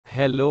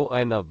Hello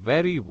and a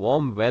very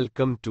warm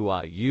welcome to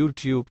our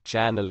YouTube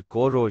channel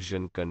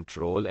Corrosion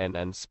Control and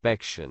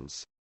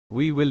Inspections.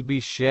 We will be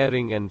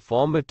sharing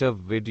informative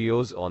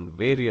videos on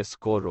various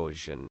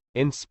corrosion,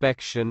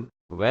 inspection,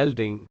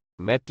 welding,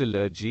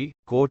 metallurgy,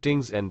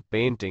 coatings and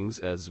paintings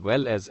as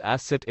well as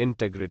asset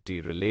integrity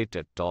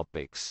related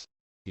topics.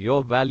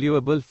 Your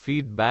valuable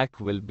feedback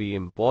will be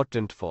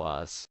important for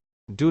us.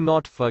 Do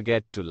not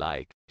forget to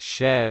like,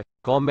 share,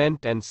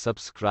 comment and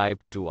subscribe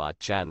to our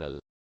channel.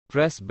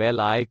 Press bell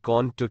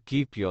icon to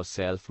keep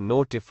yourself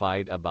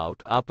notified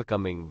about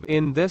upcoming.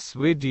 In this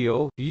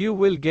video, you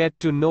will get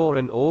to know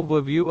an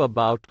overview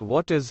about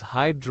what is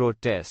hydro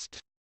test.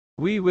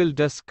 We will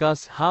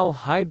discuss how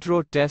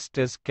hydro test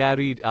is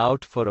carried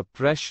out for a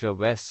pressure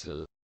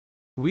vessel.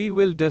 We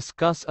will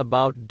discuss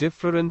about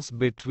difference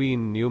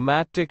between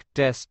pneumatic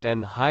test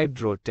and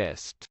hydro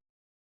test.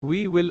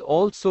 We will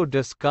also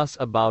discuss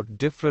about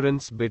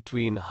difference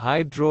between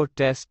hydro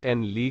test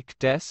and leak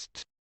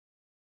test.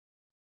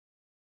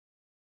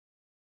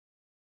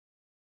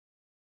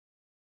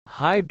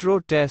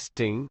 Hydro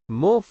testing,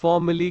 more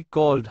formally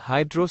called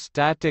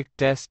hydrostatic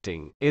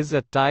testing, is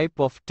a type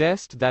of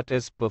test that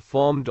is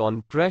performed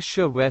on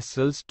pressure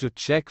vessels to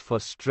check for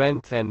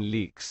strength and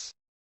leaks.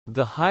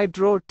 The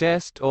hydro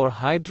test or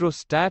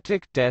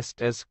hydrostatic test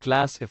is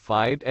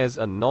classified as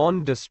a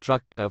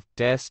non-destructive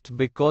test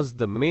because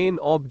the main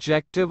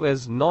objective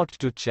is not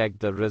to check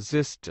the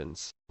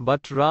resistance,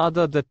 but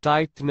rather the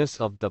tightness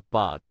of the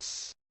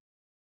parts.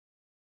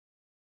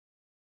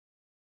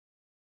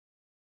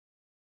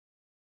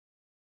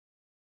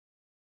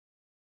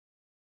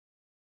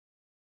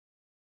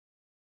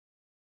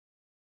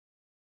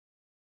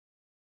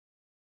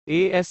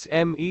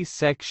 ASME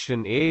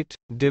Section 8,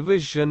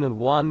 Division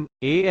 1,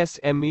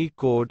 ASME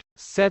Code,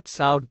 sets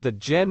out the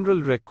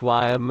general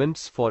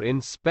requirements for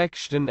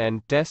inspection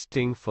and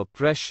testing for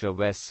pressure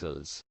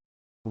vessels.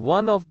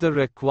 One of the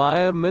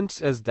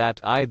requirements is that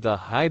either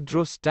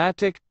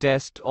hydrostatic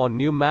test or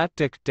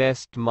pneumatic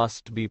test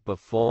must be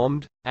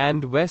performed,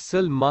 and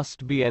vessel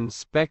must be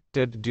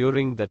inspected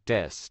during the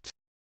test.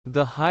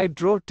 The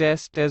hydro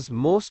test is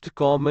most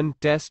common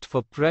test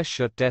for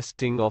pressure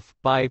testing of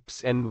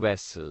pipes and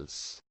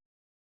vessels.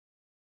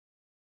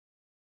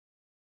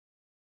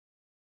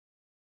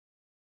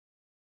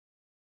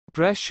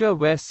 Pressure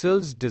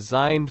vessels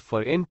designed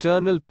for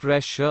internal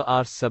pressure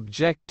are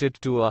subjected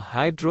to a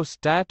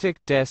hydrostatic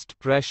test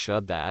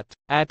pressure that,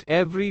 at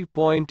every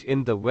point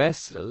in the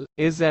vessel,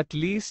 is at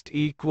least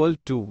equal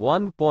to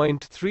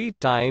 1.3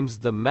 times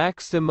the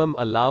maximum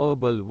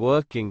allowable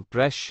working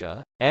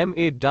pressure,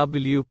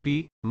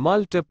 MAWP,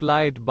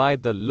 multiplied by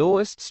the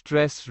lowest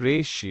stress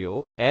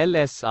ratio,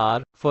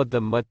 LSR, for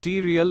the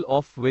material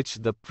of which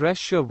the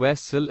pressure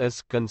vessel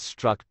is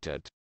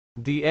constructed.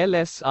 The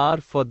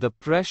LSR for the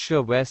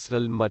pressure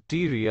vessel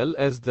material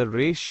is the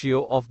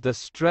ratio of the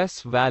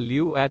stress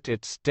value at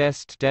its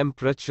test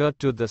temperature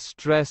to the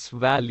stress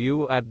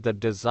value at the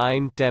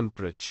design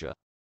temperature.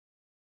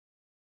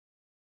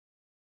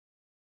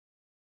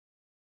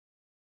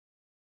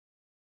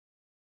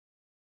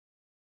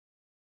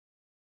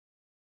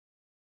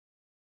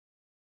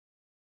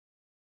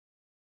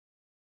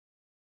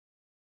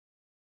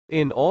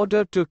 In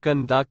order to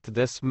conduct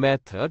this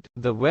method,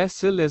 the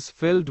vessel is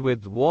filled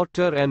with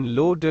water and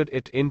loaded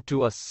it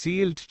into a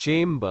sealed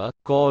chamber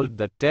called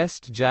the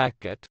test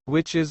jacket,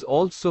 which is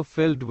also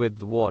filled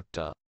with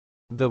water.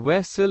 The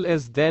vessel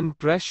is then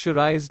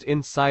pressurized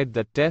inside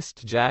the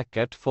test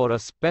jacket for a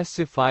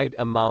specified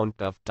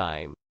amount of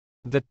time.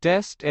 The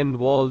test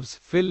involves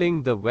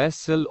filling the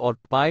vessel or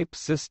pipe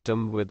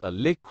system with a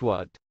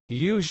liquid,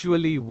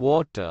 usually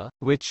water,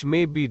 which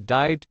may be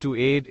dyed to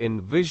aid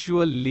in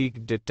visual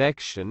leak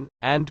detection,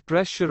 and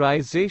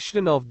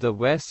pressurization of the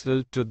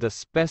vessel to the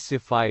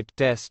specified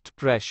test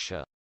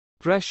pressure.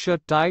 Pressure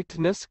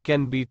tightness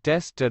can be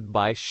tested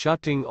by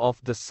shutting off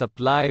the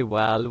supply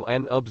valve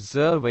and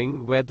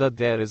observing whether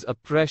there is a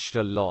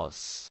pressure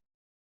loss.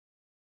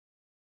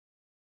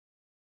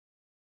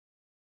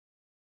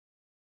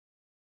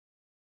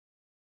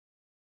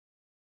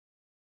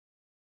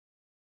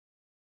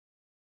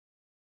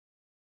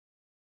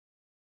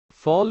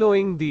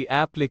 Following the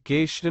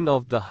application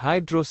of the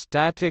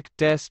hydrostatic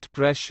test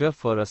pressure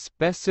for a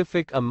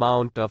specific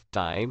amount of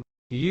time,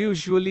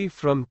 usually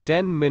from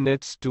 10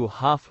 minutes to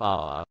half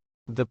hour,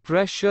 the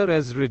pressure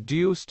is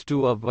reduced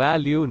to a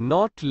value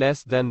not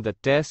less than the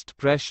test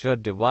pressure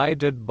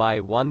divided by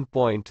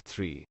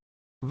 1.3.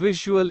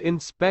 Visual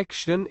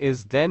inspection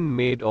is then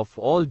made of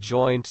all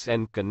joints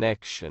and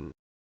connection.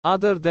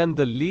 Other than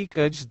the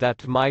leakage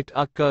that might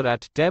occur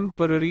at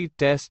temporary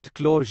test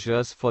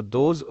closures for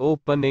those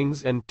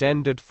openings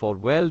intended for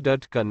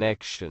welded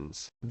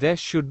connections, there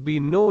should be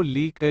no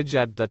leakage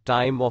at the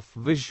time of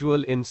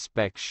visual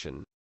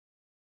inspection.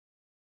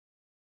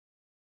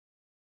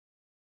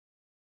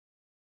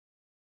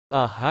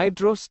 A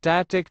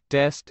hydrostatic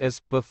test is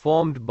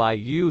performed by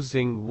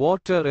using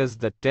water as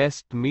the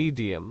test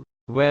medium,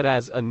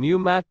 whereas a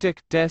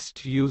pneumatic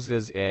test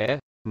uses air,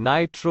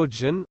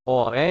 nitrogen,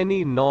 or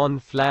any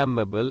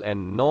non-flammable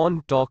and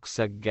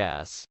non-toxic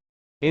gas.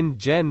 In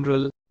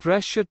general,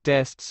 pressure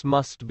tests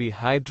must be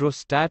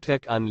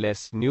hydrostatic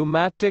unless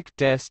pneumatic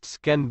tests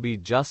can be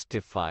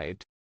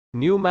justified.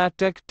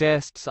 Pneumatic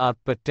tests are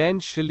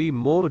potentially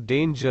more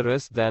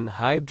dangerous than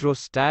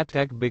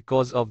hydrostatic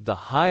because of the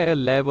higher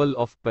level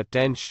of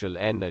potential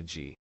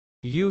energy.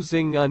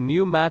 Using a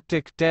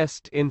pneumatic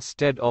test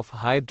instead of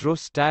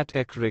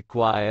hydrostatic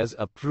requires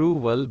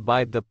approval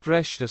by the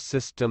pressure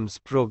system's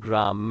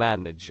program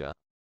manager.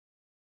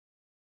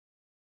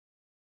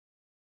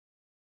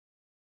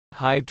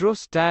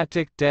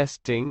 Hydrostatic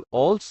testing,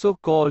 also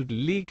called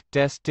leak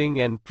testing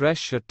and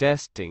pressure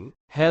testing,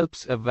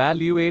 helps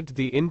evaluate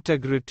the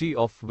integrity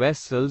of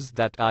vessels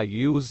that are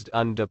used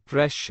under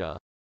pressure.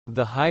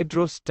 The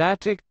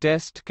hydrostatic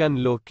test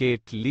can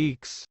locate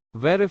leaks,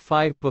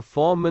 verify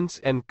performance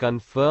and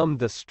confirm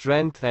the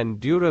strength and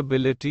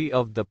durability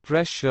of the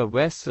pressure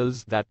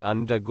vessels that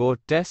undergo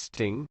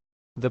testing.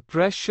 The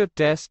pressure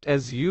test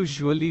is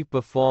usually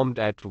performed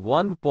at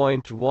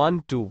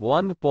 1.1 to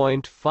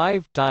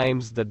 1.5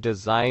 times the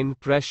design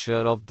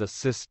pressure of the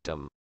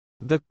system.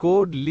 The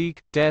code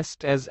leak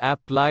test is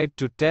applied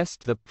to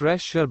test the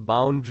pressure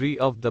boundary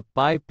of the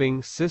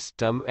piping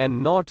system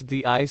and not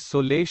the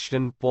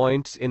isolation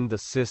points in the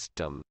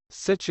system,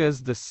 such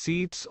as the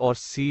seats or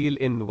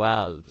seal-in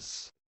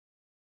valves.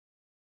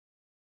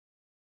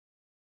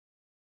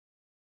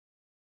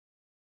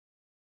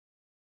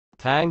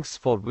 Thanks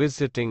for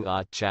visiting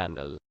our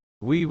channel.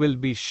 We will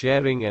be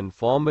sharing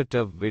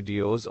informative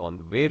videos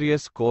on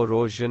various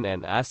corrosion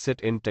and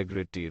asset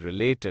integrity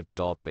related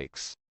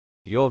topics.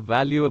 Your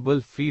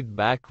valuable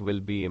feedback will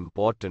be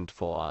important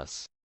for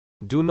us.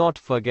 Do not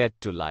forget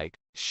to like,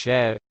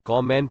 share,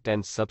 comment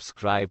and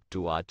subscribe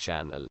to our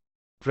channel.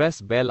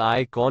 Press bell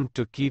icon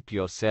to keep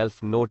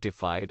yourself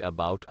notified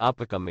about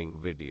upcoming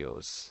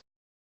videos.